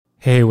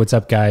Hey, what's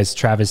up, guys?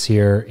 Travis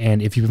here.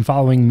 And if you've been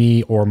following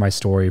me or my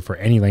story for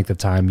any length of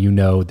time, you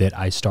know that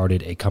I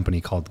started a company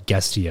called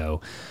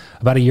Guestio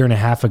about a year and a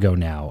half ago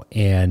now.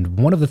 And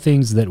one of the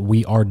things that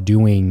we are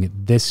doing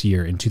this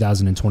year in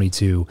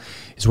 2022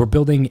 is we're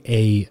building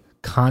a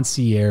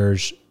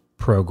concierge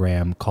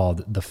program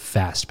called the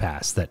Fast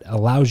Pass that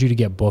allows you to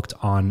get booked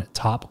on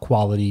top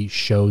quality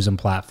shows and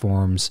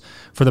platforms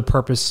for the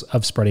purpose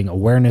of spreading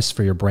awareness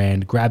for your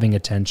brand, grabbing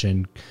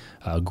attention,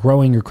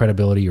 growing your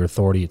credibility, your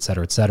authority, et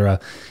cetera, et cetera.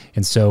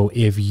 And so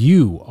if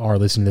you are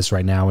listening to this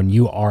right now and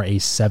you are a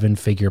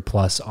 7-figure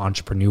plus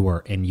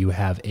entrepreneur and you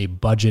have a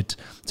budget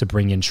to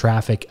bring in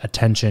traffic,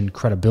 attention,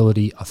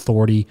 credibility,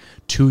 authority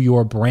to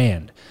your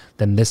brand,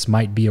 then this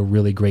might be a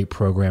really great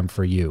program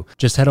for you.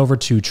 Just head over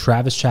to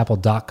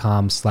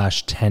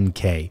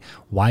travischappell.com/10K.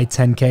 Why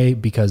 10K?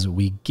 Because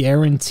we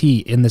guarantee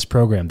in this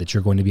program that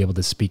you're going to be able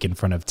to speak in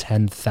front of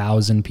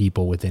 10,000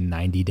 people within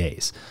 90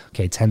 days.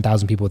 Okay,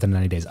 10,000 people within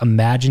 90 days.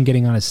 Imagine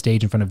getting on a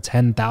stage in front of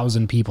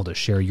 10,000 people to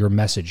share your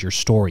message, your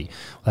story.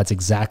 Well, that's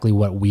exactly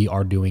what we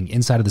are doing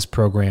inside of this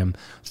program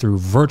through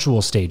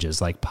virtual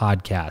stages like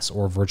podcasts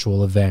or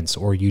virtual events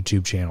or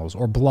YouTube channels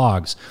or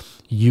blogs.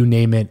 You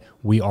name it,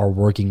 we are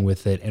working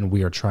with it, and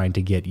we are trying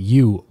to get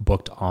you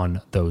booked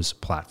on those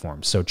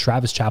platforms. So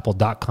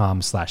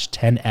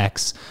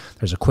travischappell.com/10X.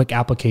 There's a quick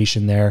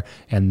application there,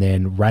 and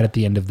then right at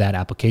the end of that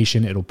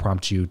application, it'll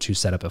prompt you to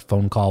set up a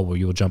phone call where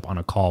you'll jump on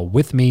a call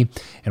with me,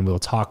 and we'll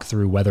talk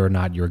through whether or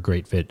not you're a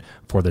great fit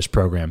for this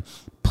program.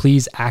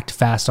 Please act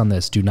fast on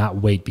this. Do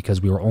not wait,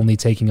 because we are only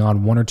taking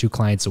on 1 or 2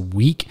 clients a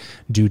week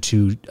due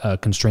to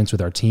constraints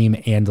with our team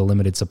and the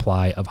limited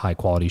supply of high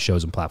quality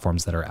shows and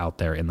platforms that are out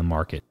there in the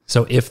market.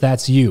 So if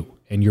that's you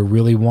and you're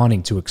really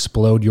wanting to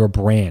explode your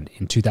brand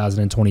in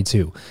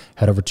 2022,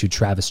 head over to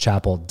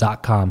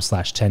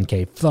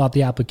travischappell.com/10K, fill out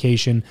the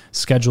application,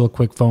 schedule a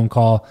quick phone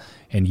call,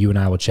 and you and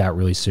I will chat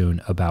really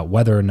soon about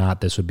whether or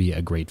not this would be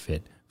a great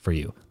fit for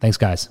you. Thanks,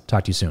 guys.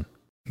 Talk to you soon.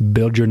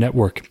 Build Your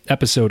Network,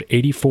 episode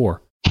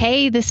 84.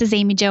 Hey, this is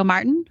Amy Jo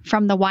Martin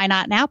from the Why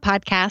Not Now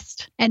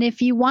podcast. And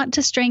if you want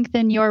to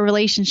strengthen your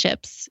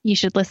relationships, you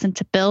should listen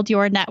to Build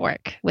Your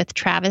Network with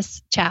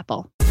Travis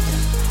Chappell.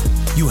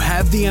 You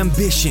have the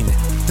ambition,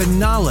 the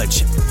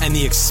knowledge, and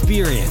the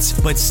experience,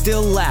 but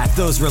still lack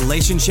those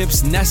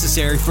relationships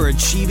necessary for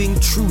achieving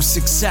true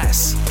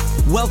success.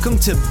 Welcome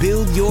to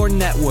Build Your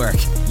Network,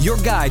 your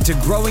guide to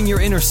growing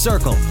your inner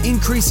circle,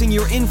 increasing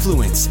your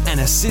influence, and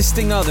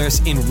assisting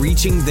others in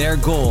reaching their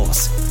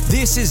goals.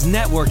 This is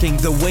networking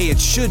the way it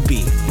should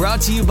be.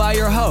 Brought to you by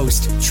your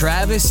host,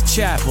 Travis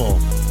Chappell.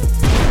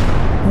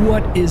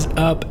 What is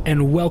up,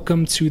 and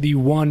welcome to the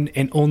one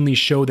and only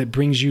show that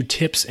brings you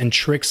tips and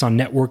tricks on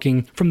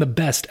networking from the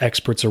best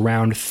experts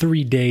around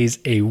 3 days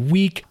a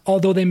week.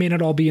 Although they may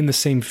not all be in the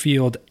same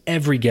field,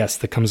 every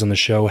guest that comes on the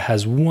show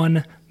has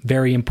one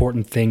very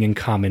important thing in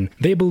common.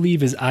 They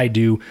believe, as I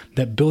do,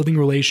 that building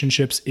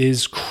relationships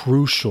is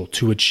crucial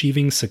to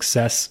achieving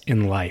success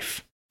in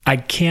life. I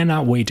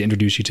cannot wait to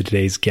introduce you to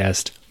today's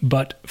guest,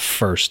 but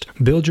first,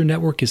 Build Your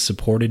Network is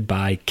supported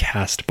by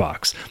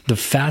CastBox, the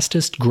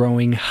fastest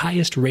growing,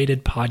 highest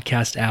rated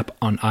podcast app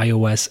on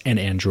iOS and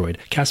Android.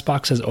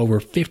 CastBox has over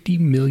 50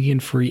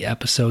 million free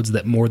episodes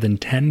that more than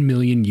 10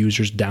 million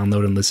users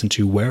download and listen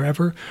to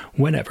wherever,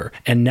 whenever.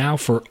 And now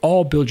for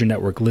all Build Your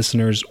Network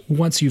listeners,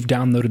 once you've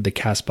downloaded the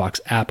CastBox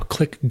app,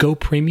 click Go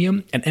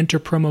Premium and enter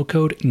promo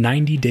code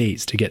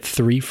 90days to get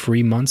 3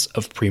 free months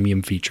of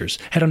premium features.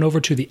 Head on over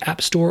to the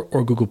App Store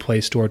or Google Play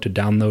Store to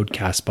download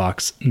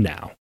CastBox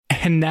now.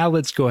 And now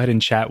let's go ahead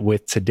and chat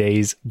with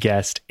today's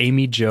guest,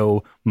 Amy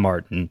Jo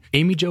Martin.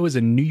 Amy Jo is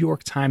a New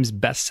York Times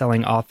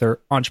bestselling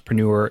author,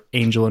 entrepreneur,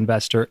 angel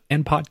investor,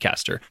 and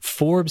podcaster.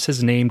 Forbes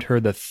has named her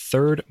the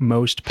 3rd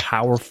most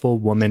powerful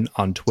woman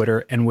on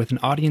Twitter, and with an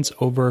audience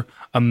over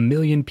 1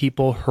 million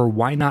people, her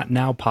Why Not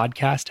Now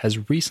podcast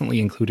has recently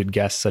included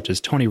guests such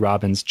as Tony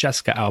Robbins,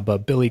 Jessica Alba,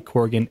 Billy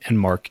Corgan, and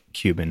Mark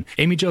Cuban.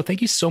 Amy Jo,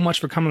 thank you so much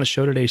for coming on the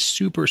show today.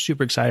 Super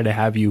excited to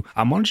have you.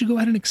 Why don't you go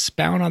ahead and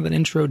expound on that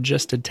intro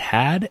just a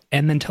tad,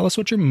 and then tell us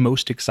what you're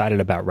most excited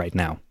about right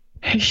now.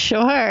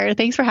 Sure.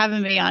 Thanks for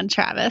having me on,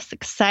 Travis.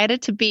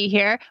 Excited to be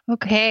here.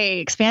 Okay,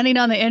 expanding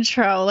on the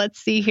intro. Let's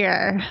see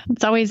here.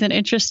 It's always an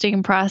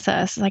interesting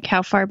process, like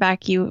how far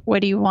back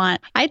what do you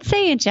want? I'd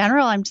say in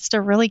general, I'm just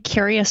a really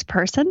curious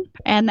person,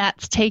 and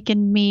that's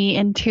taken me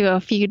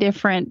into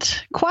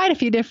quite a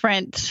few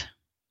different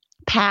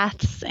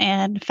paths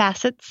and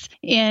facets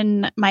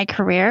in my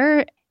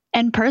career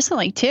and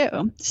personally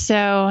too.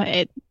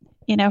 So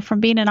from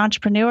being an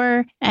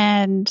entrepreneur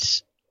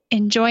and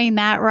enjoying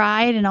that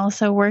ride, and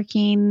also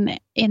working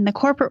in the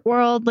corporate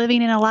world,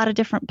 living in a lot of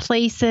different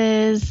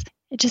places,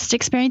 just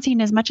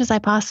experiencing as much as I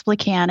possibly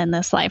can in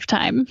this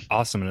lifetime.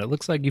 Awesome. And it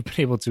looks like you've been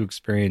able to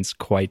experience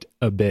quite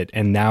a bit.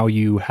 And now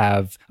you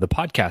have the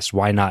podcast,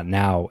 Why Not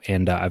Now?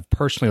 And I've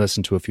personally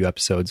listened to a few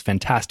episodes.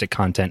 Fantastic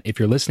content. If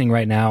you're listening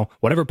right now,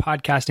 whatever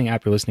podcasting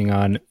app you're listening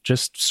on,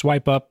 just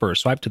swipe up or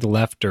swipe to the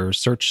left or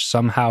search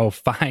somehow,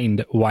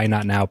 find Why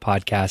Not Now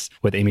podcast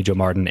with Amy Jo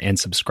Martin and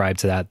subscribe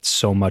to that.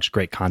 So much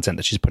great content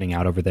that she's putting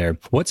out over there.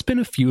 What's been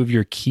a few of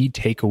your key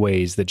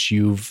takeaways that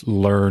you've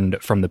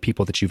learned from the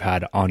people that you've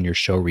had on your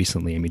show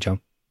recently, Amy Jo?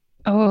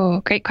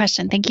 Oh, great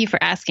question. Thank you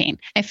for asking.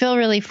 I feel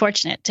really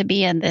fortunate to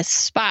be in this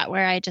spot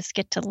where I just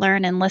get to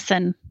learn and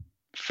listen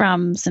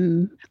from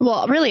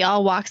really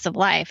all walks of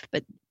life,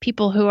 but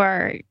people who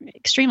are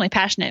extremely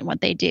passionate in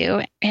what they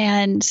do.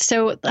 And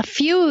so a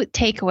few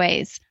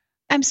takeaways.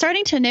 I'm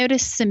starting to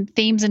notice some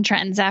themes and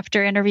trends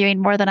after interviewing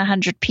more than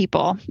 100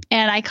 people.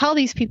 And I call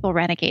these people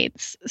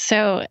renegades.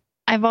 So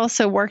I've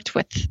also worked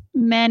with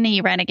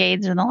many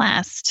renegades in the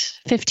last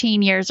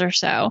 15 years or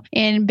so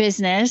in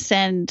business.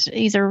 And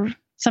these are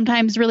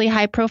sometimes really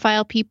high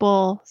profile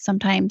people.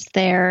 Sometimes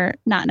they're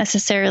not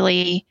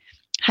necessarily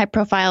high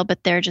profile,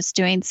 but they're just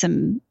doing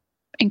some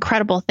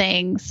incredible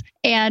things.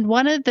 And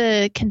one of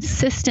the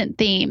consistent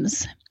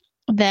themes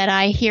that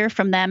I hear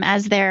from them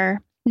as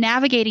they're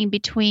navigating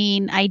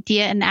between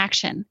idea and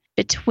action,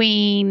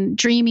 between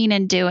dreaming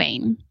and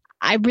doing,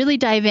 I really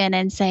dive in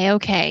and say,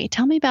 okay,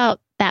 tell me about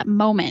that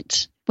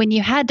moment when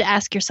you had to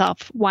ask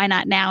yourself, why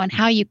not now? And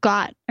how you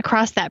got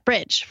across that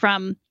bridge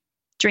from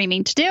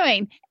dreaming to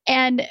doing.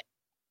 And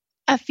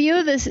a few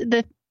of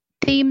the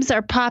themes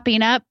are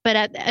popping up, but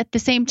at the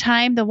same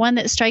time, the one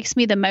that strikes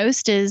me the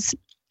most is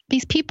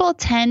these people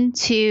tend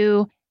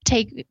to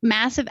take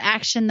massive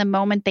action the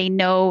moment they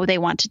know they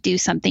want to do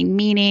something,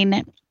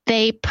 meaning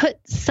they put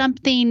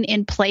something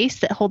in place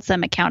that holds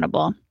them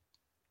accountable,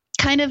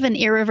 kind of an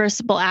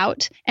irreversible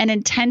out, and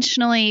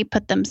intentionally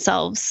put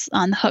themselves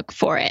on the hook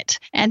for it.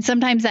 And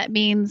sometimes that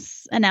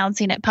means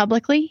announcing it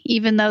publicly,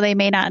 even though they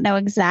may not know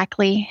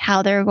exactly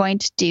how they're going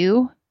to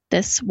do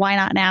this why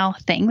not now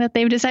thing that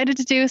they've decided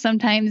to do.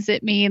 Sometimes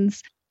it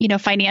means,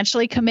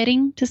 financially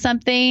committing to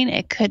something.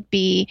 It could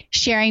be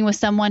sharing with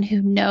someone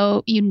who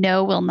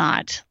will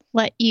not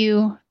let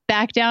you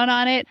back down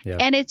on it. Yeah.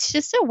 And it's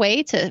just a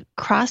way to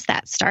cross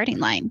that starting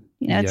line.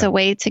 It's a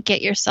way to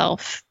get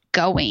yourself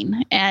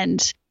going,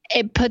 and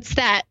it puts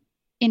that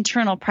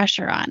internal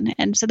pressure on.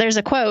 And so there's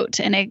a quote,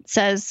 and it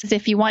says,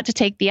 if you want to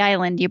take the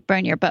island, you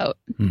burn your boat.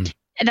 And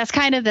that's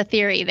kind of the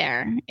theory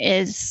there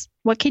is,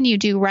 what can you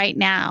do right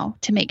now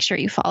to make sure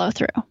you follow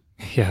through?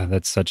 Yeah,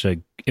 that's such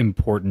an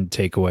important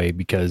takeaway,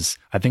 because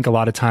I think a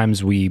lot of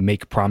times we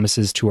make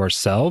promises to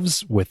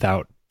ourselves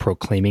without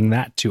proclaiming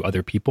that to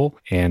other people.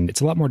 And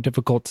it's a lot more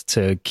difficult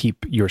to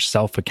keep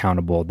yourself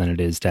accountable than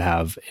it is to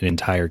have an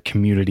entire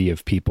community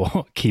of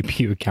people keep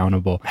you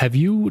accountable. Have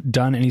you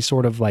done any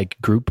sort of like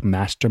group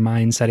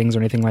mastermind settings or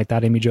anything like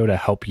that, Amy Jo, to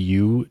help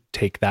you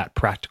take that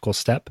practical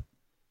step?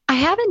 I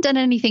haven't done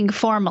anything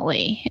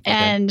formally,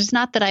 and it's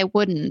not that I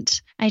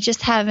wouldn't. I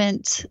just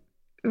haven't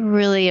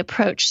really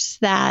approached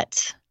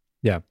that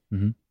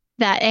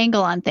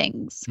angle on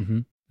things.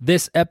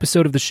 This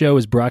episode of the show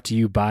is brought to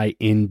you by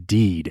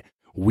Indeed.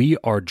 We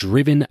are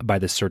driven by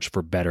the search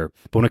for better.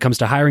 But when it comes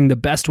to hiring, the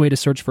best way to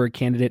search for a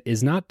candidate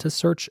is not to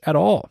search at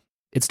all.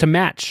 It's to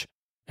match,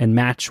 and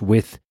match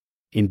with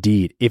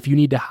Indeed. If you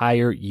need to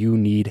hire, you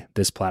need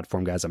this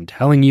platform, guys. I'm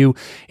telling you,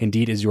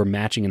 Indeed is your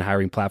matching and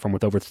hiring platform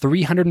with over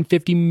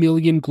 350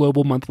 million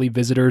global monthly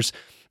visitors,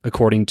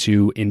 according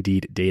to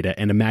Indeed data,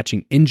 and a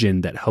matching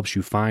engine that helps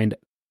you find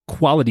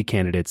quality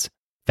candidates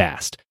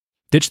fast.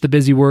 Ditch the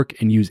busy work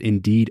and use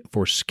Indeed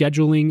for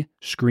scheduling,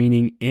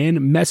 screening, and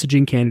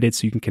messaging candidates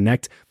so you can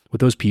connect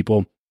with those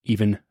people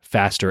even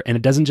faster. And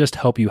it doesn't just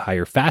help you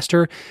hire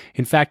faster.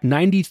 In fact,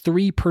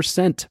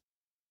 93%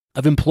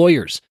 of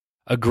employers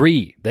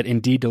agree that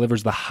Indeed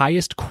delivers the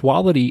highest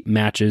quality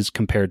matches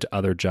compared to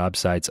other job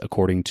sites,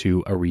 according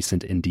to a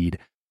recent Indeed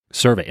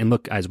survey. And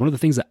look, guys, one of the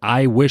things that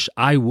I wish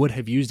I would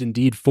have used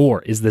Indeed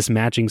for is this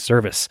matching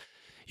service.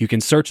 You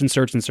can search and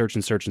search and search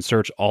and search and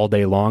search all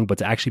day long, but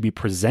to actually be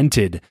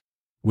presented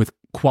with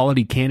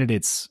quality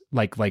candidates,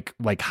 like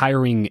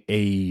hiring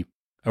a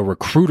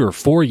recruiter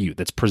for you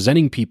that's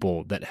presenting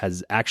people that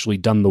has actually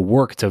done the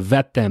work to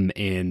vet them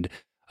and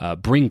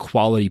bring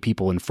quality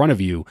people in front of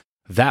you,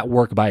 that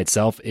work by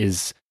itself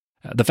is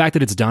the fact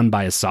that it's done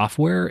by a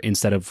software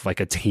instead of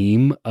like a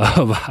team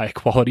of high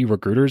quality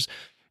recruiters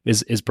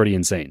is pretty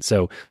insane.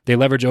 So they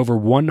leverage over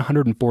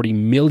 140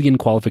 million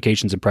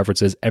qualifications and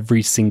preferences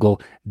every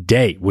single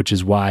day, which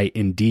is why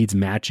Indeed's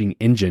matching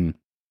engine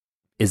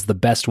is the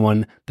best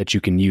one that you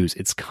can use.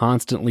 It's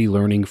constantly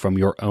learning from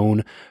your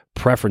own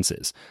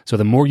preferences. So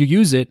the more you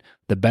use it,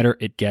 the better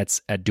it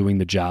gets at doing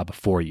the job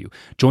for you.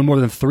 Join more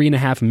than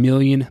 3.5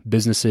 million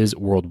businesses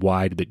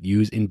worldwide that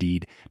use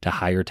Indeed to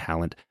hire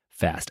talent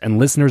fast. And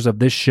listeners of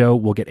this show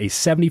will get a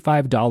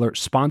 $75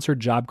 sponsored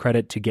job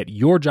credit to get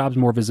your jobs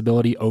more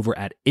visibility over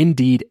at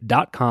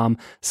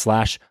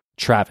Indeed.com/Charles.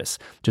 Travis.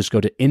 Just go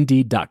to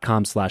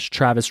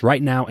Indeed.com/Travis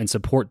right now and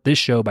support this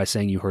show by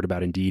saying you heard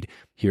about Indeed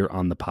here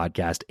on the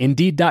podcast.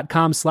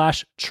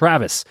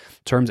 Indeed.com/Travis.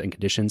 Terms and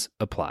conditions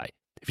apply.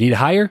 If you need to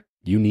hire,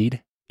 you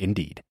need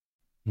Indeed.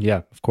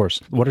 Yeah, of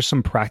course. What are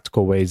some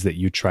practical ways that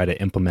you try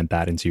to implement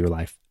that into your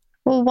life?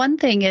 Well, one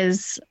thing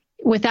is,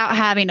 without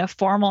having a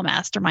formal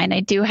mastermind,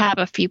 I do have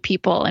a few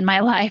people in my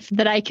life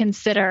that I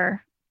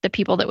consider the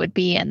people that would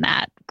be in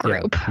that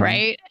group,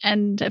 right?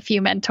 And a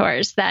few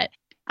mentors that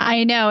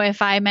I know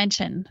if I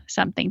mention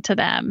something to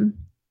them,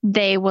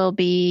 they will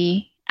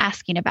be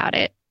asking about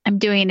it. I'm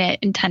doing it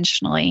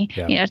intentionally,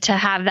 to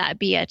have that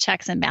be a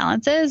checks and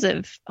balances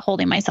of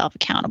holding myself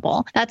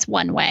accountable. That's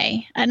one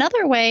way.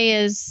 Another way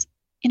is,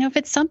 if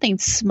it's something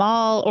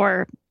small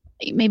or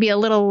maybe a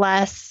little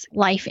less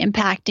life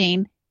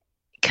impacting,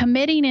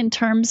 committing in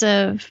terms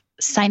of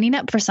signing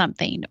up for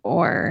something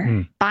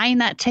or buying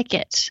that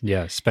ticket.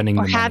 Yeah, spending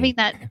or the money. Having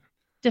that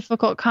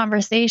difficult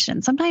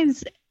conversation.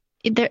 Sometimes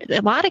a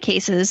lot of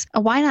cases,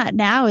 a why not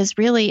now is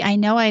really, I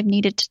know I've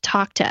needed to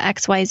talk to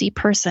XYZ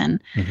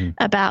person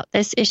about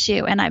this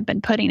issue and I've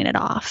been putting it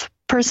off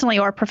personally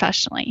or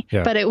professionally,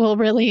 but it will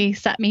really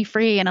set me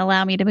free and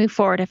allow me to move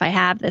forward if I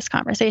have this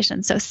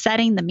conversation. So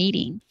setting the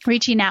meeting,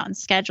 reaching out and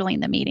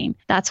scheduling the meeting,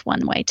 that's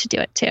one way to do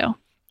it too.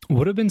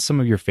 What have been some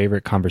of your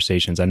favorite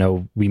conversations? I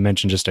know we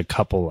mentioned just a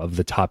couple of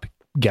the top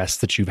guests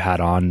that you've had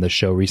on the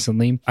show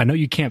recently. I know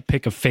you can't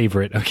pick a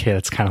favorite. Okay,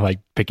 that's kind of like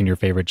picking your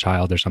favorite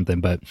child or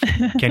something, but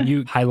can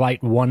you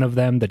highlight one of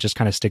them that just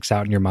kind of sticks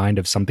out in your mind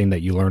of something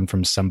that you learned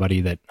from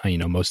somebody that,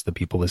 most of the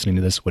people listening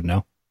to this would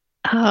know?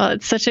 Oh,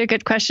 it's such a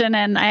good question.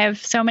 And I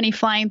have so many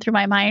flying through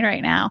my mind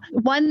right now.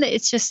 One that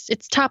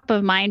it's top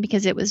of mind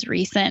because it was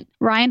recent.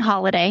 Ryan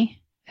Holiday,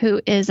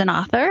 who is an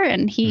author,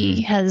 and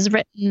he has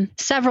written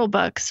several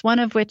books, one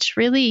of which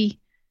really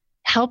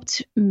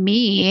helped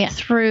me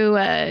through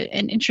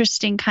an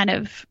interesting kind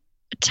of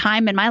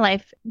time in my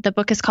life. The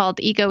book is called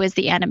Ego is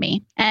the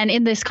Enemy. And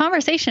in this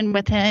conversation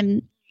with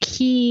him,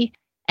 he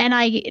and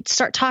I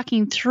start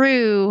talking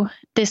through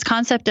this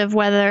concept of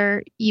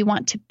whether you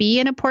want to be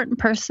an important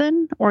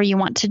person or you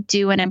want to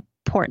do an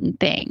important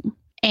thing.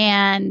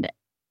 And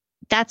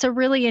that's a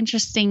really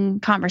interesting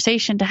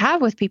conversation to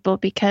have with people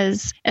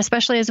because,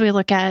 especially as we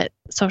look at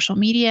social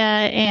media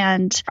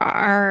and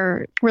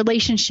our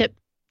relationship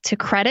to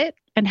credit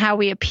and how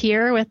we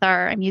appear with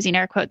our, I'm using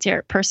air quotes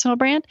here, personal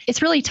brand,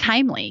 it's really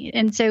timely.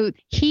 And so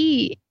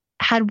he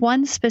had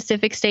one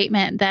specific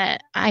statement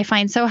that I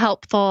find so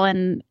helpful.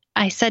 And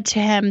I said to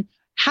him,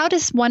 how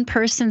does one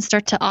person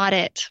start to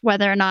audit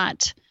whether or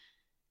not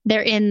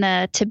they're in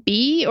the to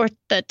be or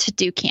the to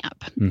do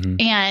camp?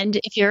 And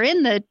if you're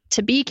in the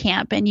to be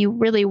camp and you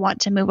really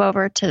want to move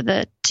over to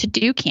the to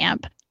do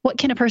camp, what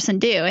can a person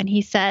do? And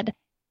he said,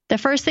 the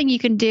first thing you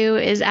can do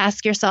is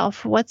ask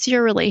yourself, what's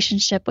your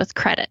relationship with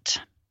credit,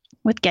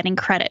 with getting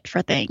credit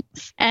for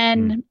things?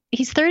 And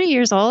he's 30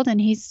 years old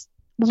and he's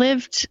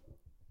lived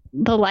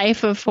the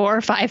life of 4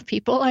 or 5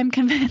 people, I'm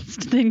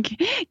convinced,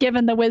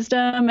 given the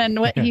wisdom and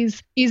what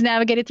he's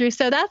navigated through.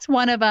 So that's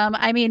one of them.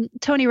 I mean,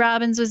 Tony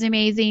Robbins was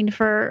amazing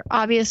for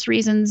obvious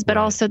reasons, but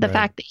also the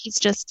fact that he's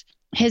just,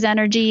 his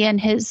energy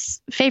and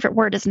his favorite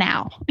word is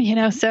now,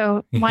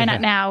 so why not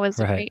now was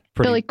great.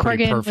 Billy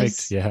Corgan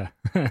was,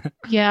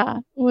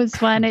 was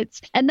fun.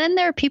 And then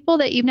there are people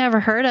that you've never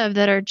heard of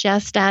that are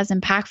just as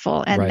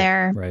impactful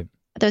and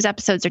those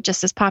episodes are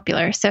just as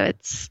popular. So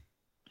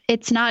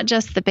it's not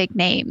just the big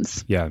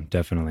names. Yeah,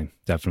 definitely.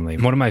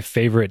 One of my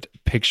favorite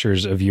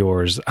pictures of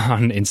yours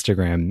on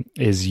Instagram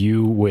is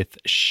you with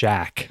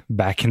Shaq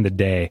back in the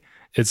day.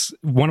 It's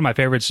one of my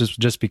favorites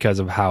just because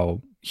of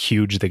how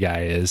huge the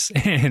guy is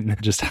and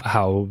just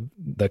how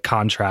the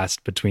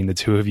contrast between the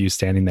two of you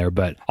standing there.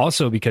 But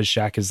also because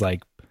Shaq is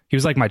he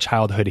was like my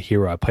childhood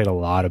hero. I played a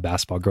lot of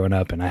basketball growing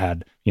up and I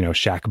had,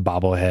 Shaq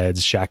bobbleheads,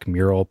 Shaq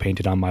mural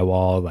painted on my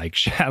wall, like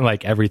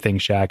everything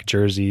Shaq,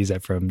 jerseys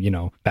from,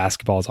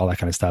 basketballs, all that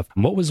kind of stuff.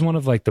 What was one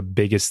of the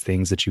biggest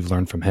things that you've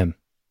learned from him?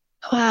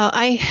 Wow,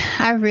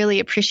 I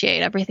really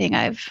appreciate everything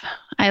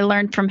I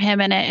learned from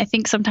him. And I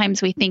think sometimes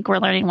we think we're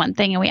learning one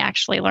thing and we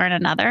actually learn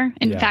another.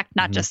 In fact,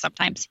 not just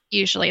sometimes,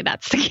 usually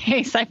that's the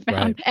case I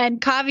found. And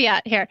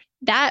caveat here,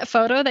 that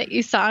photo that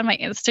you saw on my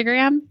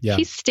Instagram,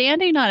 he's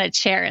standing on a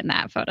chair in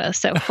that photo.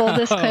 So full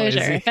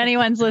disclosure, if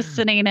anyone's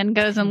listening and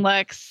goes and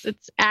looks,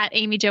 it's at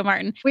Amy Jo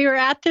Martin. We were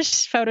at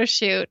this photo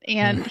shoot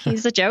and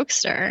he's a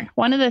jokester.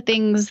 One of the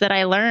things that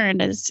I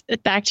learned is,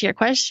 back to your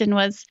question,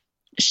 was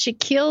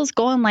Shaquille's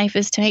goal in life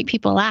is to make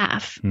people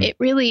laugh. It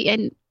really,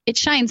 and it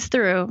shines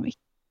through.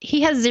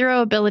 He has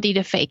zero ability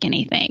to fake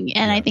anything.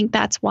 And I think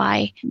that's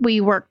why we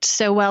worked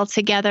so well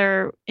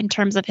together in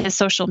terms of his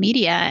social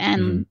media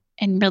and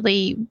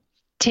really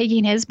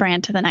taking his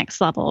brand to the next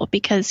level,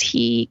 because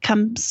he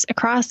comes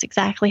across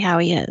exactly how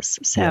he is.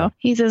 So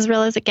he's as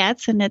real as it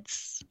gets. And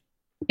it's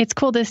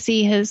cool to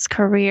see his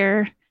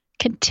career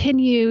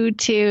continue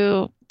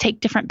to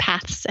take different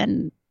paths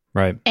and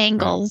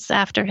angles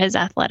after his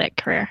athletic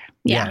career.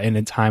 Yeah. In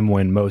a time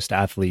when most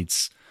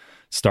athletes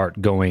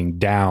start going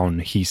down,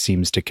 he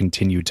seems to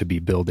continue to be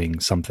building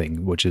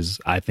something, which is,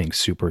 I think,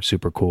 super,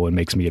 super cool and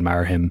makes me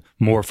admire him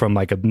more from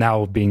like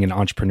now being an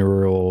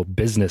entrepreneurial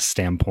business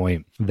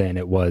standpoint than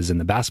it was in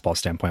the basketball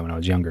standpoint when I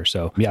was younger.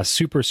 So yeah,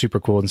 super, super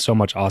cool and so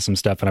much awesome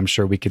stuff. And I'm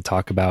sure we could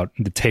talk about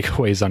the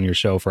takeaways on your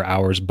show for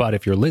hours, but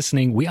if you're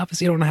listening, we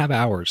obviously don't have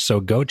hours. So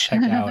go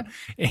check out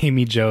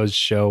Amy Jo's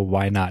show,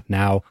 Why Not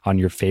Now, on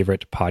your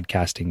favorite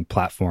podcasting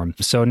platform.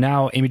 So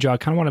now, Amy Jo, I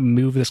kind of want to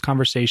move this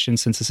conversation,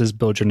 since this is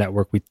Build Your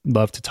Network. We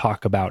love to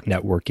talk about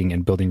networking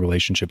and building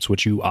relationships,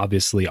 which you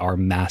obviously are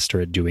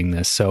master at doing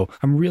this. So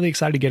I'm really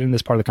excited to get in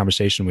this part of the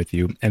conversation with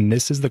you. And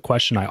this is the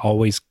question I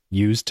always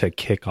use to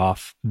kick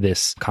off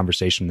this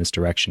conversation, this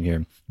direction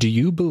here. Do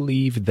you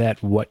believe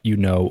that what you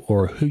know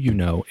or who you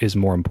know is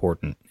more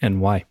important,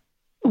 and why?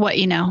 What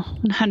you know,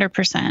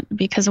 100%,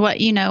 because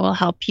what you know will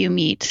help you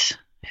meet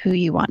who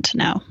you want to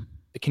know.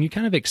 Can you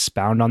kind of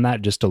expound on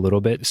that just a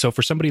little bit? So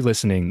for somebody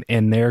listening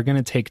and they're going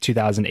to take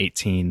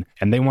 2018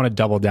 and they want to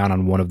double down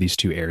on one of these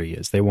two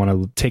areas, they want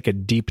to take a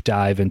deep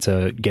dive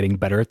into getting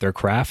better at their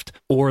craft,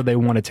 or they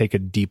want to take a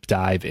deep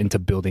dive into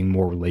building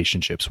more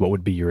relationships, what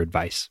would be your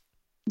advice?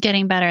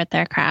 Getting better at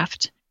their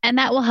craft. And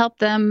that will help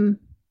them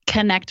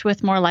connect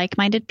with more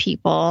like-minded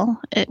people.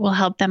 It will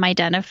help them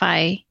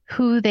identify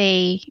who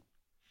they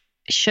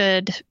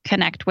should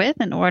connect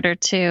with in order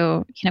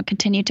to,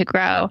 continue to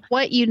grow.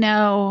 What you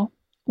know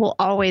will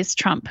always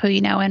trump who you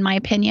know, in my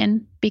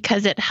opinion,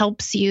 because it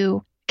helps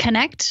you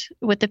connect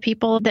with the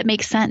people that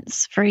make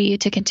sense for you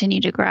to continue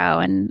to grow.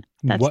 And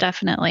that's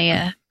definitely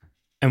a...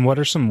 And what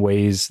are some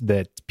ways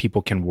that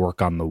people can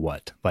work on the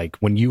what? Like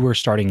when you were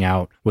starting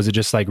out, was it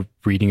just like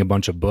reading a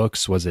bunch of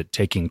books? Was it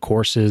taking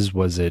courses?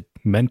 Was it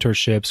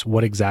mentorships?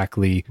 What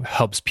exactly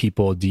helps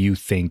people, do you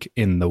think,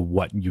 in the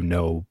what you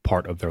know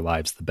part of their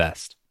lives the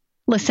best?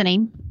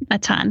 Listening a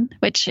ton,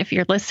 which if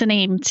you're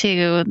listening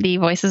to the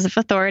voices of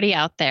authority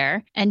out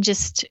there and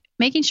just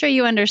making sure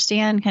you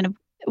understand kind of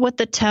what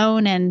the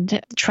tone and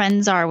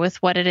trends are with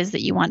what it is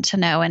that you want to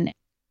know, and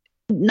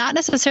not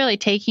necessarily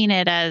taking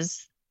it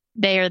as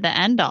they are the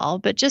end all,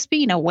 but just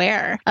being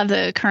aware of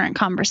the current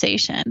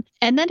conversation.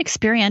 And then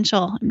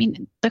experiential. I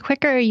mean, the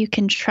quicker you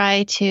can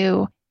try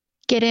to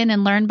get in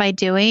and learn by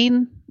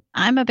doing,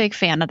 I'm a big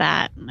fan of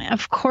that.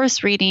 Of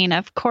course, reading,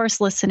 of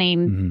course,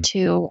 listening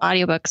to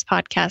audiobooks,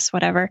 podcasts,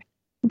 whatever.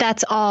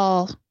 That's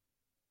all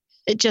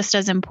just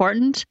as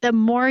important. The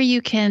more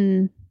you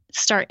can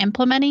start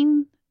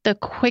implementing, the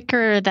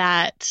quicker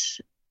that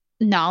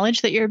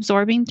knowledge that you're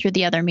absorbing through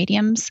the other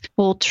mediums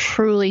will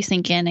truly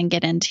sink in and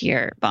get into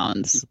your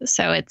bones.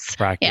 So it's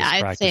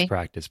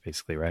practice,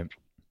 basically, right?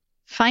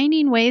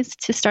 Finding ways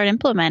to start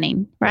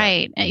implementing,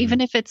 right? Yeah. Even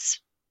if it's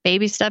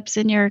baby steps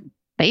in your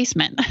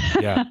basement.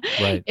 Yeah,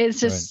 right. It's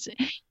just,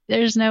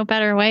 there's no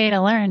better way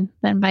to learn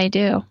than by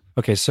do.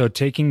 Okay, so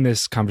taking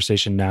this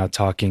conversation now,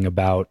 talking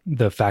about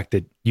the fact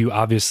that you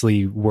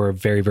obviously were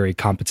very, very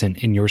competent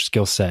in your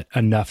skill set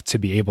enough to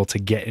be able to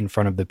get in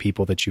front of the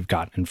people that you've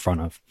gotten in front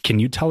of. Can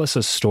you tell us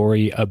a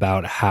story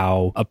about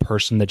how a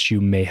person that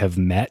you may have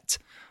met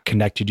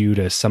connected you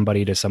to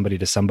somebody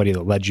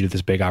that led you to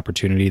this big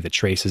opportunity that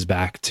traces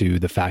back to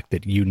the fact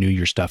that you knew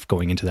your stuff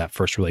going into that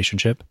first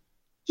relationship?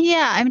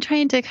 Yeah, I'm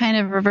trying to kind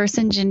of reverse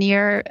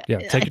engineer.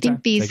 I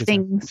think these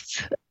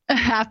things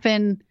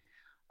happen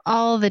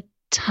all the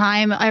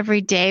time,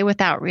 every day,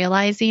 without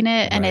realizing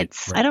it. And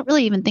I don't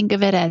really even think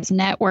of it as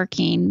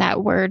networking.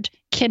 That word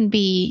can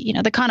be,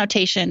 the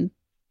connotation.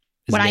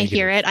 When I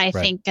hear it, I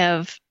think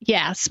of,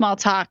 small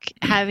talk,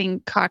 having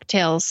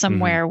cocktails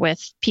somewhere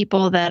with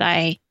people that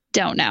I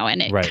don't know.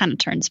 And it kind of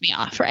turns me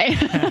off, right?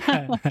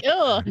 Like,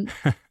 ugh.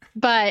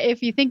 But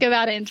if you think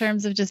about it in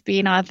terms of just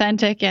being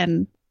authentic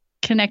and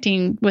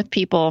connecting with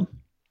people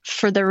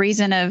for the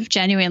reason of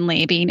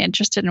genuinely being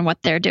interested in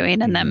what they're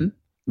doing, and them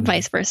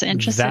vice versa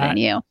interested in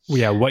you.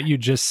 Yeah, what you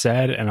just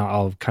said, and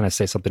I'll kind of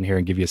say something here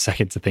and give you a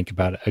second to think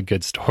about a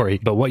good story,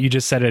 but what you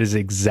just said is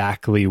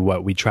exactly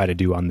what we try to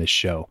do on this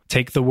show.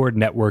 Take the word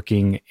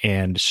networking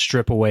and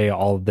strip away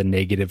all of the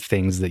negative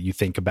things that you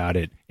think about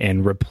it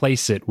and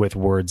replace it with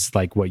words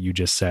like what you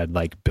just said,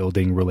 like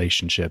building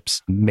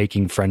relationships,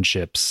 making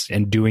friendships,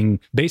 and doing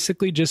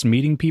basically just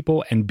meeting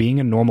people and being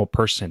a normal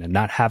person and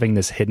not having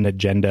this hidden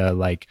agenda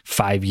like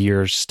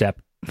 5-year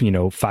step,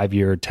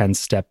 5-year,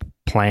 10-step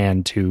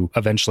plan to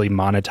eventually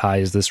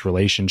monetize this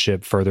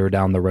relationship further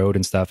down the road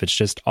and stuff. It's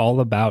just all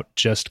about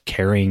just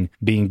caring,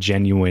 being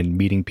genuine,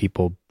 meeting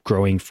people,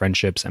 growing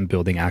friendships, and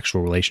building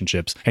actual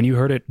relationships. And you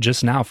heard it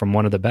just now from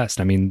one of the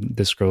best. I mean,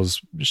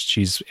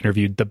 she's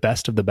interviewed the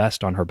best of the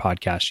best on her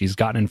podcast. She's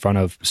gotten in front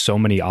of so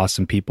many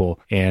awesome people.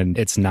 And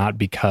it's not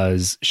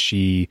because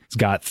she's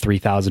got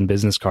 3,000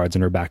 business cards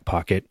in her back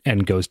pocket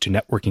and goes to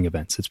networking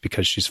events. It's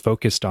because she's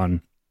focused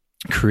on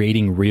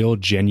creating real,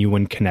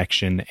 genuine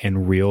connection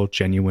and real,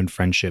 genuine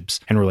friendships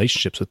and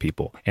relationships with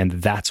people. And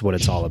that's what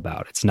it's all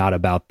about. It's not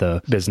about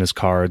the business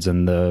cards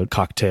and the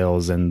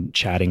cocktails and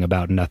chatting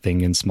about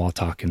nothing and small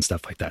talk and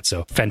stuff like that.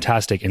 So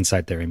fantastic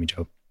insight there, Amy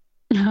Jo.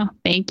 Oh,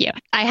 thank you.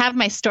 I have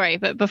my story,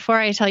 but before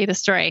I tell you the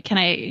story,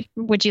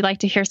 would you like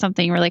to hear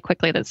something really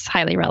quickly that's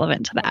highly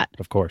relevant to that?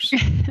 Of course.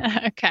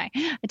 Okay.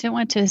 I don't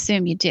want to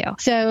assume you do.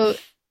 So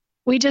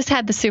we just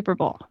had the Super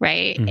Bowl,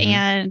 right? Mm-hmm.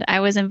 And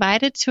I was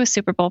invited to a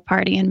Super Bowl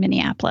party in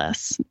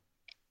Minneapolis.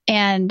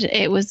 And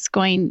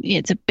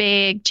it's a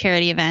big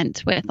charity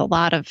event with a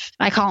lot of,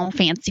 I call them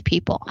fancy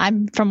people.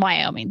 I'm from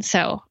Wyoming.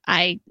 So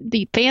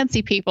the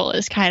fancy people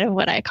is kind of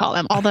what I call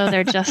them, although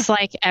they're just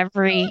like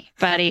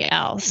everybody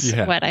else,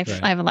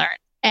 I've learned.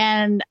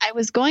 And I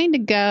was going to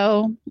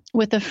go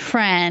with a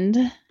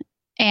friend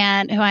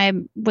and who I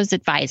was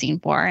advising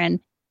for. And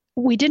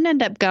we didn't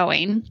end up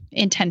going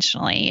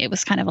intentionally. It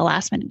was kind of a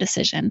last minute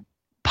decision.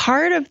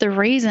 Part of the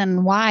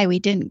reason why we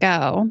didn't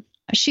go,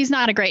 she's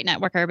not a great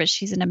networker, but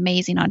she's an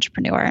amazing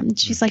entrepreneur. And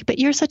she's like, but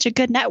you're such a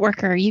good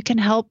networker. You can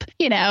help,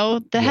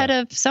 the head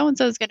of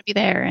so-and-so is going to be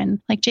there.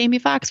 And like Jamie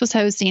Foxx was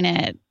hosting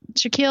it.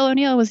 Shaquille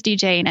O'Neal was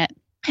DJing it.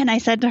 And I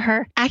said to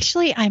her,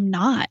 actually, I'm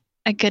not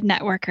a good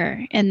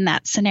networker in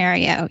that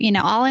scenario.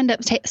 I'll end up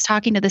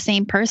talking to the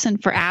same person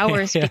for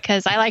hours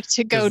because I like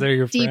to go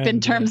deep in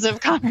terms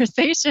of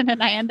conversation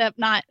and I end up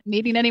not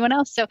meeting anyone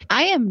else. So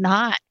I am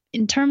not,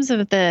 in terms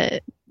of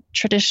the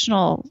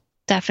traditional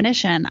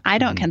definition, I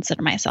don't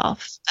consider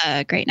myself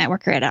a great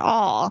networker at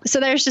all. So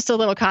there's just a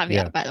little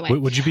caveat, by the way.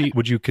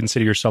 Would you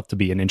consider yourself to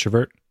be an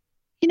introvert?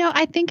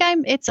 I think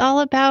it's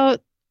all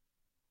about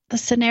the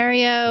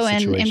scenario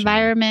and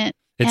environment.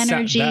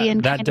 Energy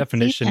and that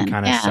definition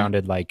kind of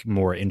sounded like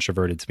more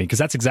introverted to me, because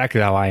that's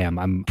exactly how I am.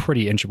 I'm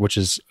pretty introvert, which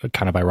is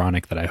kind of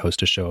ironic that I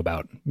host a show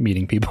about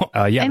meeting people.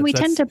 And we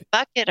tend to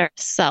bucket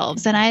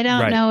ourselves, and I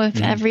don't know if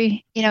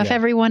if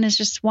everyone is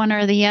just one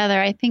or the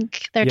other. I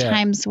think there are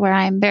times where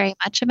I'm very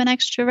much of an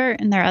extrovert,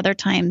 and there are other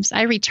times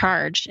I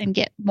recharge and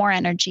get more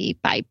energy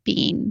by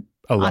being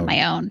alone. On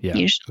my own. Yeah.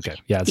 Usually.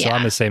 Okay. Yeah. So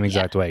I'm the same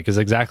exact way, because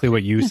exactly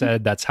what you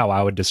said, that's how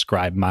I would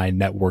describe my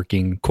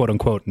networking, quote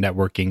unquote,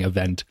 networking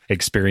event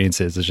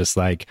experiences. Is just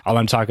like,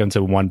 I'm talking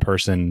to one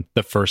person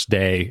the first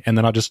day, and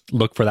then I'll just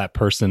look for that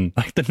person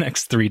like the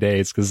next 3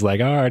 days, because like,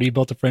 I already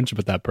built a friendship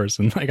with that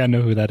person. Like, I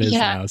know who that is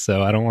now,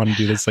 so I don't want to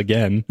do this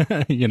again.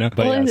 But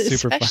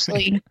super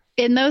especially fun.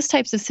 In those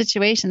types of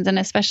situations, and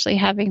especially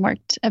having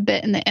worked a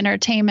bit in the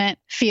entertainment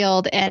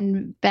field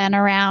and been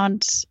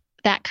around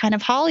that kind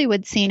of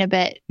Hollywood scene a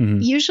bit.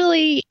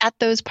 Usually at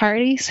those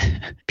parties,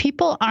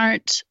 people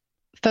aren't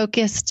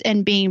focused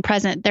and being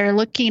present. They're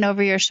looking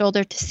over your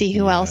shoulder to see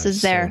who else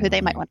is there, who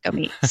they might want to go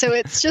meet. So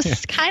it's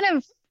just kind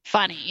of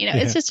funny,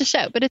 it's just a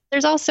show, but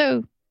there's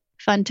also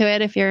fun to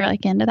it if you're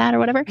like into that or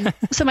whatever.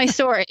 So my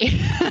story.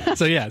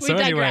 So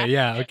anyway,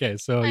 okay.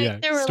 So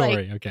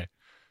story. Okay.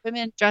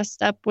 Women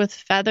dressed up with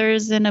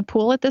feathers in a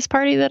pool at this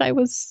party that I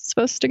was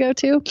supposed to go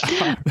to.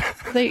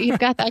 You've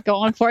got that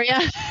going for you.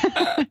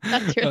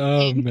 That's your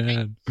thing.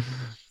 Man.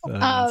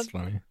 That's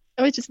funny.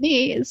 Which is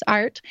me, is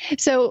art.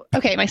 So,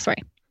 okay, my story.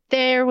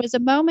 There was a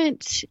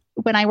moment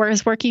when I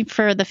was working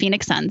for the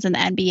Phoenix Suns in the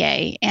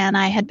NBA, and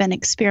I had been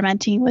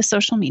experimenting with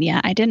social media.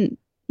 I didn't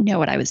know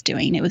what I was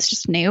doing. It was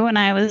just new, and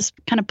I was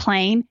kind of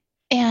playing.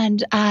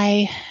 And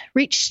I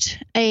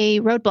reached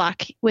a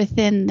roadblock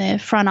within the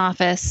front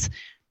office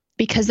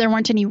because there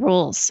weren't any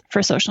rules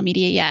for social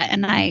media yet.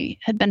 And I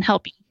had been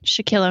helping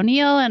Shaquille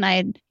O'Neal, and I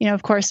had,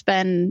 of course,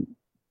 been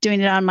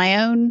doing it on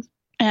my own.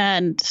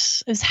 And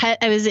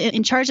I was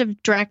in charge of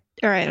I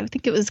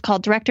think it was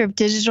called Director of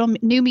Digital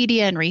New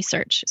Media and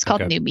Research. It's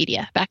called New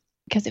Media back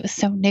because it was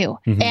so new.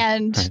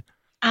 And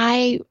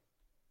I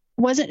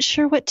wasn't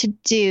sure what to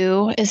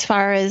do as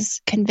far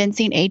as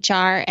convincing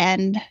HR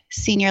and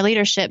senior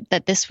leadership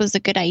that this was a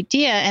good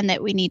idea and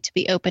that we need to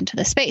be open to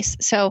the space.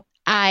 So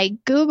I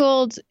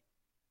Googled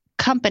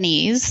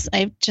companies.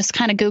 I just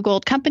kind of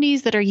Googled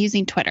companies that are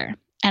using Twitter.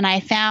 And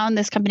I found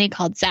this company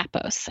called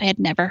Zappos. I had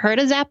never heard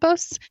of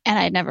Zappos, and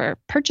I had never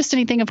purchased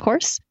anything, of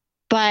course.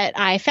 But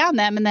I found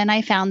them, and then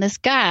I found this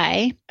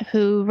guy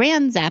who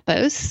ran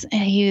Zappos.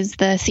 He was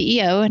the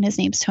CEO, and his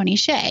name's Tony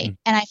Hsieh.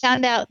 And I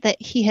found out that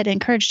he had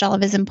encouraged all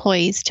of his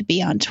employees to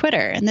be on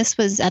Twitter. And this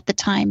was at the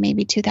time,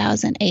 maybe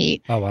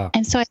 2008. Oh, wow.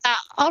 And so I thought,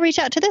 I'll reach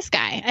out to this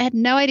guy. I had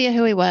no idea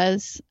who he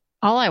was.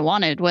 All I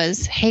wanted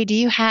was, hey, do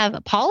you have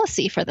a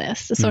policy for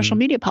this, a social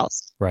media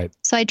policy? Right.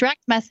 So I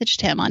direct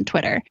messaged him on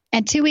Twitter.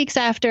 And 2 weeks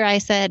after I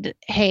said,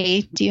 hey,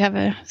 do you have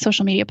a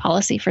social media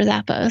policy for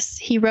Zappos?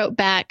 He wrote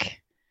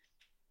back,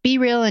 be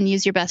real and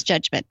use your best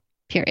judgment,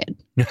 period.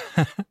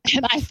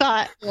 And I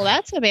thought, well,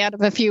 that's a man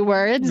of a few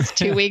words.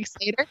 2 weeks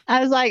later,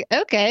 I was like,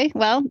 okay,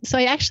 well, so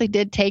I actually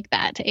did take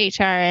that to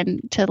HR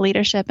and to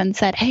leadership and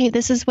said, hey,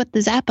 this is what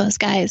the Zappos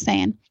guy is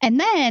saying. And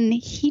then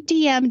he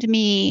DM'd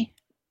me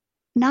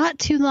not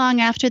too long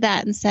after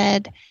that and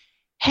said,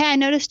 hey, I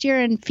noticed you're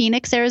in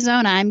Phoenix,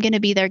 Arizona. I'm going to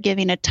be there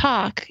giving a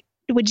talk.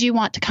 Would you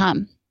want to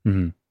come?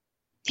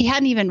 He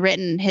hadn't even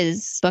written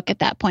his book at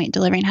that point,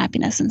 Delivering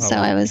Happiness. And so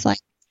I was like,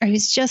 he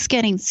was just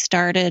getting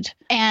started.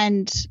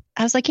 And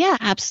I was like, yeah,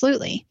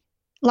 absolutely.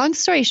 Long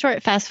story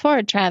short, fast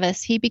forward,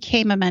 Travis, he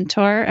became a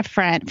mentor, a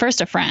friend, first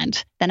a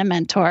friend, then a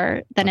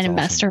mentor, then an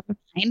investor of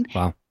mine.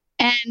 Wow.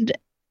 And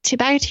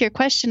back to your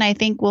question, I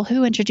think, well,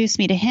 who introduced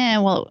me to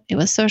him? Well, it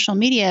was social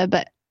media,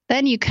 but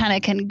then you kind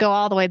of can go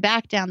all the way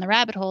back down the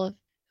rabbit hole of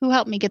who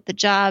helped me get the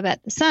job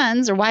at the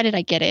Suns, or why did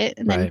I get it?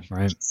 And then,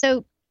 right.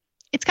 So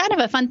it's kind of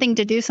a fun thing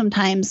to do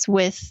sometimes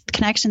with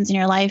connections in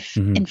your life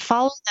and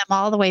follow them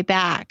all the way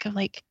back.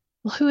 Like,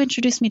 well, who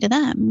introduced me to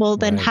them? Well,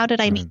 then how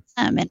did I meet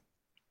them?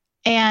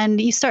 And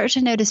you start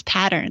to notice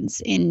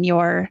patterns in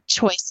your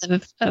choice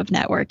of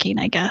networking,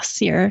 I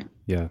guess, your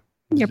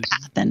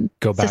path and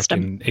go back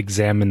system. And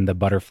examine the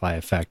butterfly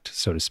effect,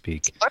 so to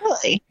speak.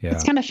 Totally. Yeah.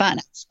 It's kind of fun,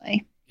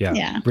 actually.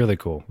 Yeah. Really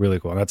cool. Really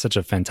cool. That's such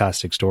a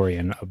fantastic story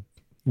and a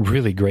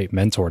really great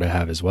mentor to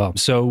have as well.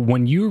 So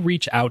when you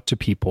reach out to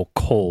people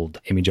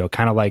cold, Amy Jo,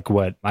 kind of like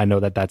what I know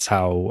that's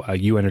how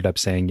you ended up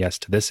saying yes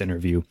to this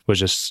interview, was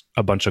just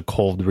a bunch of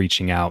cold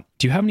reaching out.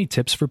 Do you have any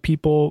tips for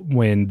people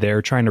when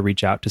they're trying to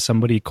reach out to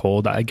somebody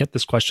cold? I get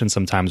this question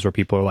sometimes where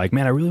people are like,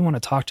 man, I really want to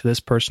talk to this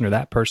person or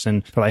that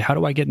person. They're like, how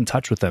do I get in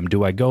touch with them?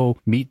 Do I go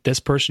meet this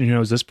person who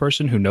knows this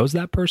person who knows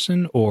that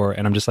person?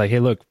 And I'm just like, hey,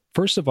 look,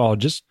 first of all,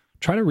 just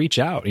try to reach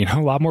out. A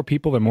lot more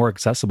people are more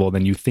accessible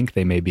than you think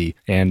they may be.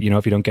 And,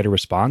 if you don't get a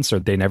response or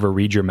they never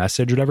read your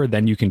message or whatever,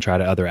 then you can try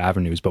to other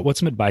avenues. But what's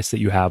some advice that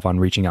you have on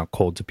reaching out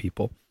cold to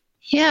people?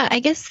 Yeah,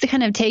 I guess the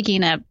kind of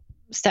taking a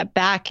step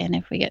back, and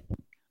if we get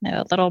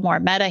a little more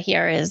meta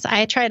here, is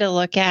I try to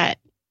look at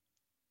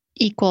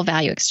equal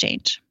value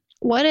exchange.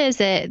 What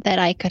is it that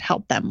I could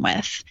help them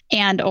with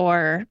and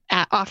or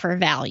offer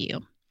value?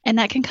 And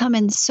that can come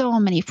in so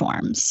many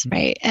forms,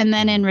 right? And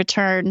then in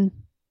return,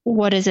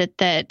 what is it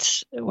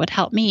that would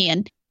help me?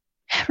 And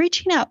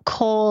reaching out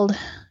cold,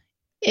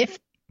 if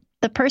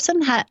the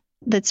person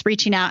that's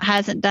reaching out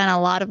hasn't done a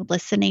lot of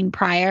listening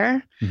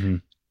prior,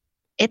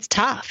 it's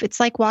tough. It's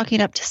like walking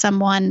up to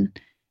someone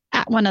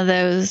at one of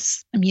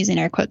those, I'm using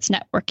air quotes,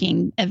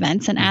 networking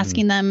events and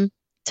asking them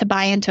to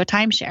buy into a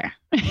timeshare.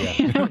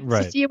 Yeah.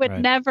 Right. You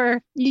would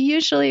never, you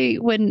usually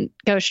wouldn't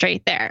go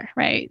straight there,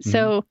 right?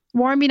 So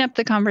warming up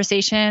the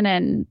conversation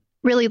and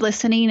really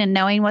listening and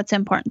knowing what's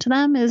important to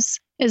them is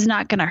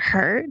not going to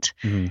hurt.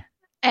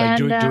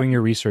 And like doing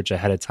your research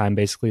ahead of time,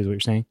 basically, is what you're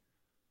saying?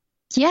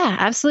 Yeah,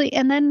 absolutely.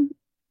 And then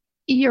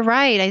you're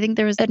right. I think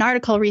there was an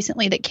article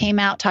recently that came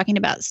out talking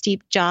about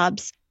Steve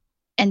Jobs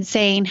and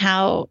saying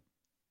how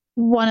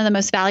one of the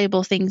most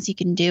valuable things you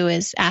can do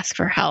is ask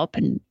for help.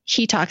 And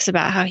he talks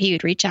about how he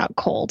would reach out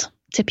cold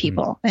to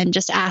people and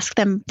just ask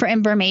them for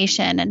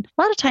information. And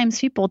a lot of times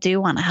people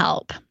do want to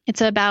help.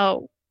 It's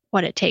about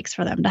what it takes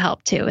for them to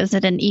help too. Is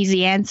it an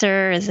easy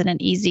answer? Is it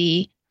an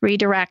easy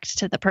redirect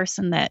to the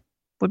person that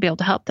would be able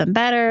to help them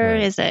better?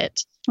 Right. Is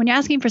it when you're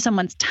asking for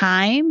someone's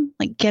time,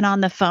 like get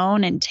on the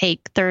phone and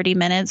take 30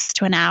 minutes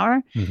to an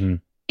hour,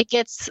 it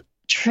gets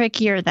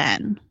trickier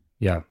then.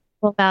 Yeah.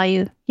 Well,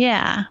 value.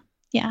 Yeah.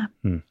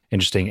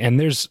 Interesting. And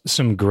there's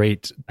some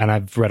great, and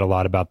I've read a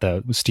lot about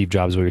the Steve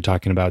Jobs, what you're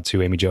talking about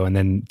too, Amy Jo. And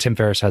then Tim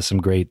Ferriss has some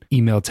great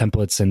email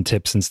templates and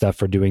tips and stuff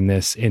for doing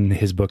this in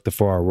his book, The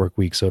 4-Hour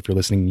Workweek. So if you're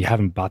listening, you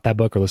haven't bought that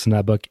book or listened to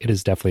that book, it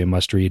is definitely a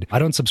must read. I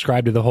don't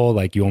subscribe to the whole,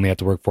 like you only have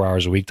to work 4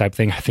 hours a week type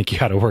thing. I think you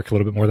got to work a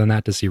little bit more than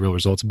that to see real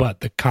results.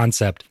 But the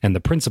concept and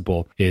the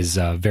principle is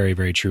very,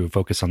 very true.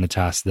 Focus on the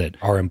tasks that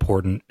are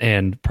important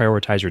and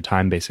prioritize your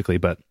time basically.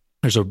 But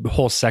there's a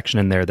whole section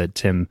in there that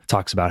Tim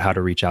talks about how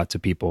to reach out to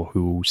people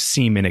who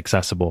seem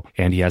inaccessible,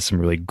 and he has some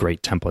really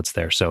great templates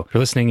there. So if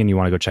you're listening and you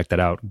want to go check that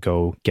out,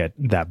 go get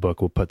that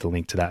book. We'll put the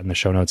link to that in the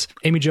show notes.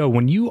 Amy Jo,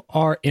 when you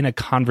are in a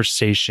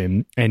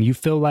conversation and you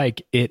feel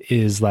like it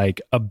is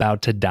like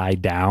about to die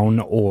down,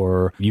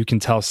 or you can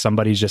tell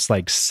somebody's just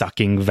like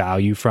sucking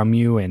value from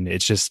you and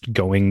it's just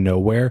going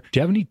nowhere, do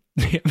you have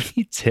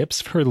any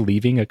tips for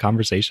leaving a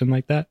conversation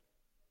like that?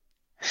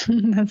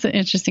 That's an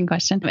interesting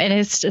question.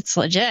 It's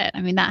legit.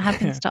 I mean, that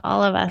happens to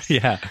all of us.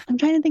 Yeah. I'm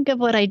trying to think of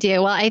what I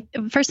do. Well,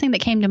 first thing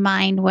that came to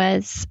mind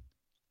was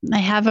I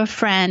have a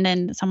friend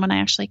and someone I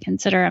actually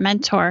consider a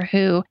mentor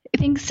who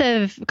thinks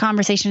of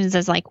conversations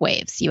as like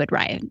waves you would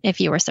ride if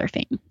you were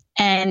surfing.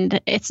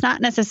 And it's not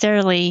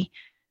necessarily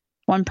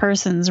one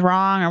person's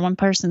wrong or one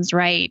person's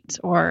right,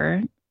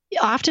 or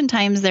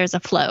oftentimes there's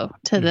a flow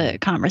to the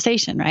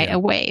conversation, right? Yeah. A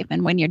wave.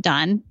 And when you're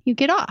done, you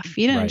get off.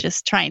 You don't Right.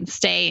 just try and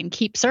stay and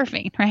keep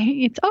surfing, right?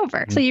 It's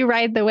over. So you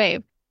ride the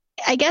wave.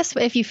 I guess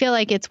if you feel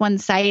like it's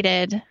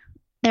one-sided,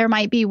 there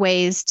might be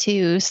ways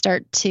to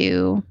start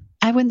to,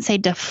 I wouldn't say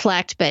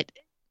deflect, but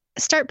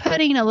start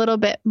putting a little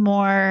bit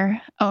more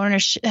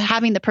ownership,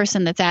 having the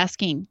person that's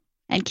asking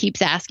and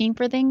keeps asking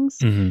for things,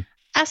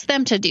 ask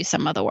them to do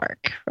some of the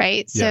work,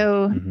 right? Yeah.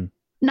 So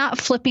not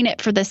flipping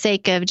it for the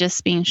sake of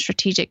just being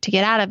strategic to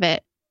get out of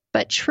it,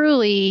 but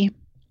truly,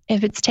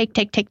 if it's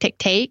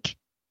take,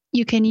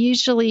 you can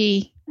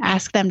usually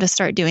ask them to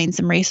start doing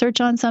some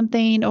research on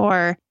something,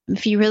 or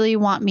if you really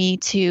want me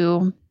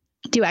to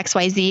do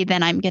XYZ,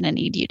 then I'm going to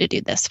need you to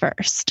do this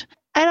first.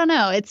 I don't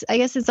know. I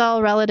guess it's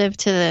all relative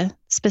to the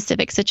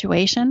specific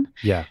situation.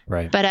 Yeah,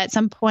 right. But at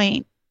some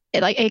point,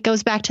 it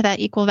goes back to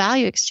that equal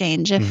value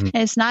exchange. If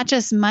it's not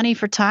just money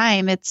for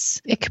time, it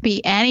could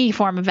be any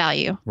form of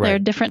value. Right. There are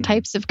different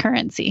types of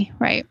currency,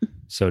 right?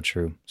 So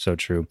true. So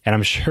true. And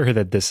I'm sure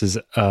that this is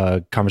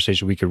a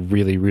conversation we could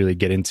really, really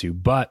get into,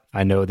 but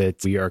I know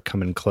that we are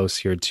coming close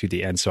here to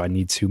the end. So I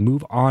need to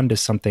move on to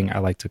something I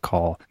like to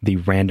call the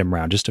random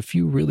round. Just a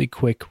few really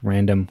quick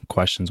random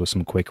questions with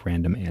some quick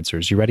random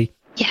answers. You ready?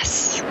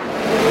 Yes.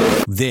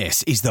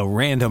 This is the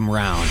random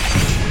round.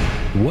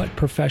 What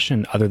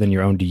profession other than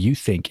your own do you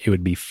think it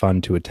would be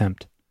fun to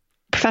attempt?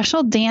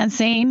 Professional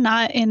dancing,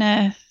 not in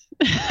a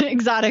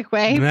exotic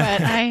way,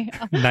 but I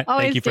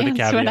always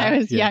danced when I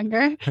was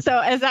younger. So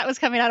as that was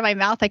coming out of my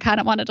mouth, I kind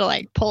of wanted to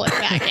like pull it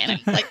back in.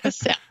 It's like, this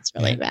sounds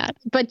really bad.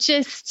 But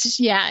just,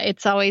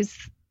 it's always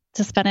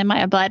just been in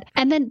my blood.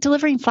 And then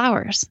delivering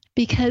flowers,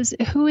 because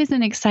who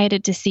isn't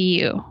excited to see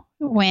you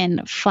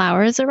when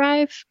flowers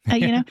arrive?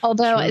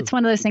 Although it's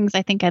one of those things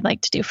I think I'd like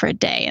to do for a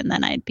day and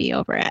then I'd be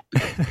over it.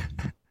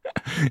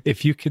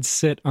 If you could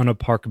sit on a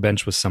park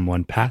bench with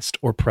someone, past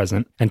or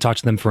present, and talk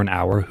to them for an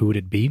hour, who would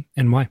it be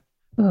and why?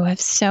 Oh, I have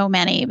so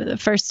many. But the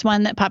first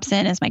one that pops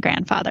in is my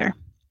grandfather.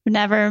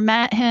 Never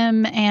met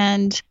him,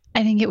 and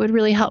I think it would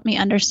really help me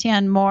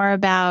understand more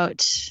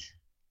about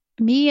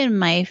me and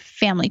my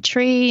family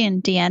tree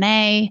and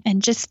DNA,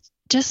 and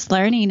just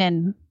learning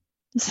and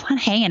just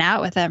hanging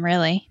out with them,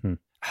 really.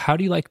 How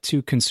do you like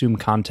to consume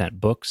content?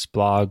 Books,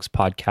 blogs,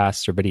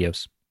 podcasts, or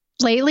videos?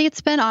 Lately, it's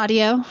been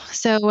audio.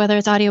 So whether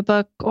it's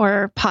audiobook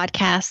or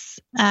podcasts,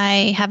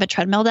 I have a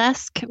treadmill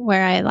desk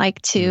where I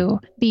like to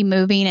be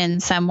moving in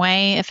some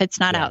way. If it's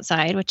not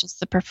outside, which is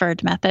the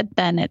preferred method,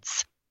 then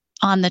it's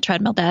on the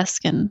treadmill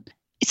desk and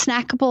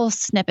snackable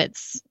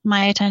snippets.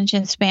 My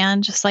attention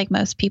span, just like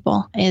most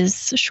people,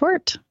 is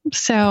short.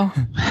 So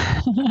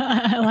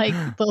I like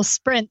little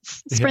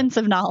sprints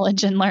of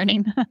knowledge and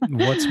learning.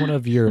 What's one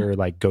of your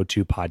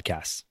go-to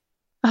podcasts?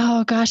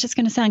 Oh gosh, it's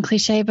going to sound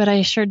cliche, but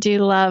I sure do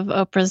love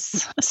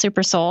Oprah's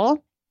Super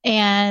Soul.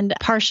 And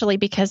partially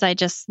because I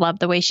just love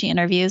the way she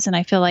interviews and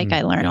I feel like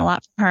I learn a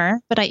lot from her,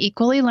 but I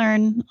equally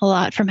learn a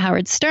lot from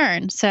Howard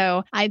Stern.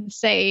 So I'd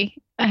say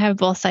I have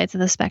both sides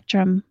of the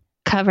spectrum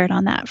covered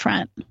on that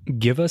front.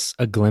 Give us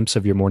a glimpse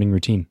of your morning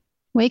routine.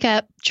 Wake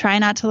up, try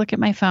not to look at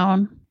my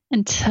phone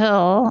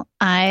until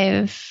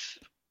I've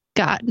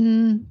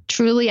gotten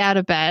truly out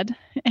of bed,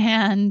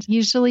 and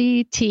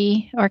usually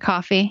tea or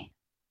coffee.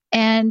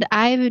 And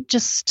I've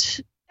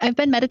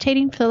been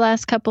meditating for the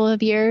last couple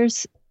of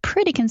years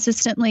pretty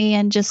consistently,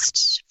 and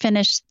just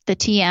finished the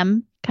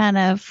TM kind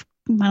of,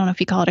 I don't know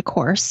if you call it a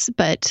course,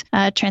 but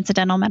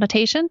transcendental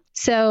meditation.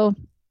 So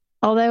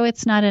although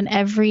it's not an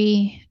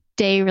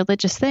everyday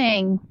religious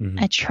thing,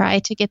 I try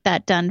to get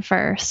that done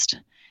first,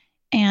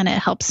 and it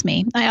helps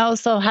me. I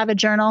also have a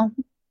journal,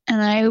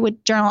 and I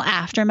would journal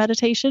after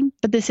meditation,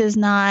 but this is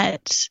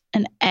not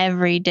an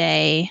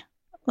everyday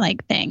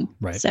thing.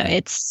 Right. So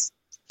it's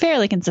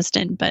fairly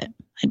consistent, but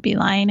I'd be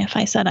lying if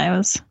I said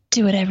I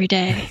do it every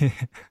day.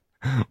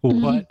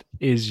 What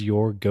is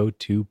your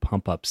go-to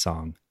pump-up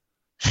song?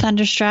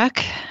 Thunderstruck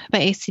by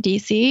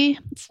AC/DC,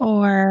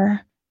 or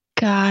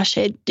gosh,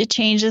 it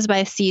changes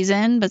by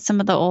season, but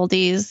some of the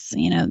oldies,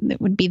 it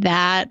would be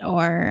that,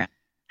 or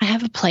I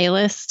have a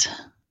playlist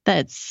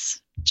that's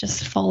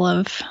just full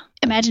of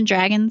Imagine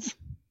Dragons.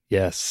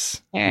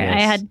 Yes. I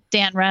had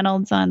Dan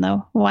Reynolds on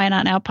the Why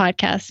Not Now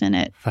podcast, and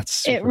it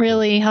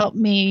really helped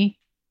me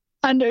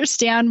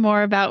understand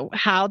more about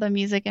how the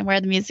music and where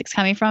the music's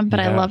coming from,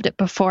 but I loved it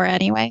before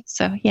anyway.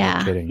 So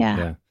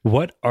yeah.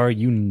 What are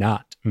you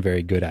not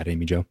very good at,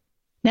 Amy Jo?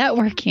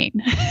 Networking.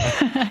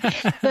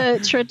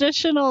 The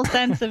traditional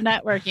sense of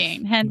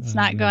networking, hence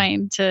not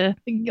going to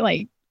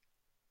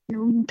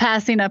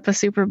passing up a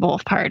Super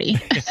Bowl party.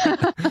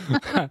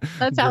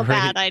 That's how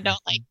bad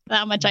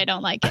how much I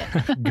don't like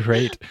it.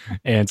 Great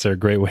answer.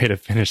 Great way to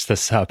finish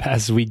this up.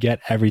 As we get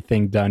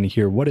everything done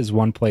here, what is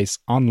one place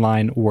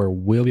online where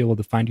we'll be able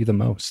to find you the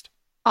most?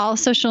 All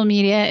social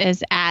media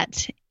is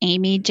at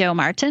Amy Jo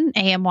Martin,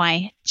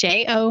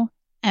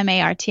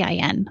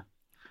 AMYJOMARTIN.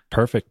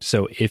 Perfect.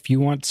 So if you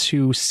want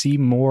to see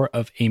more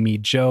of Amy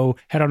Jo,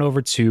 head on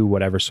over to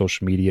whatever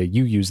social media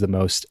you use the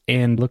most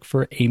and look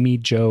for Amy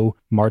Jo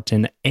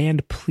Martin.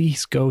 And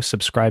please go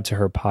subscribe to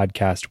her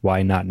podcast,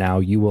 Why Not Now?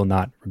 You will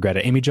not regret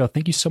it. Amy Jo,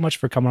 thank you so much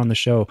for coming on the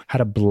show.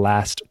 Had a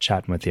blast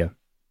chatting with you.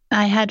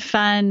 I had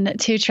fun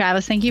too,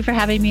 Travis. Thank you for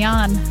having me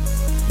on.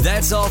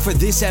 That's all for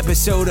this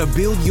episode of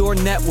Build Your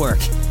Network.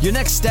 Your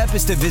next step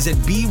is to visit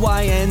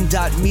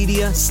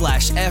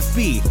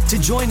byn.media/FB to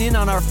join in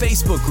on our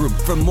Facebook group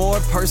for more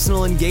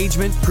personal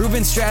engagement,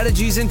 proven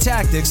strategies, and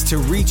tactics to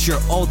reach your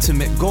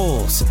ultimate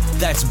goals.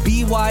 That's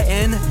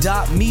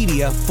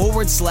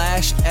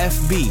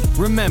byn.media/FB.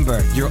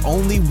 Remember, you're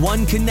only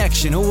one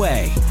connection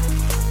away.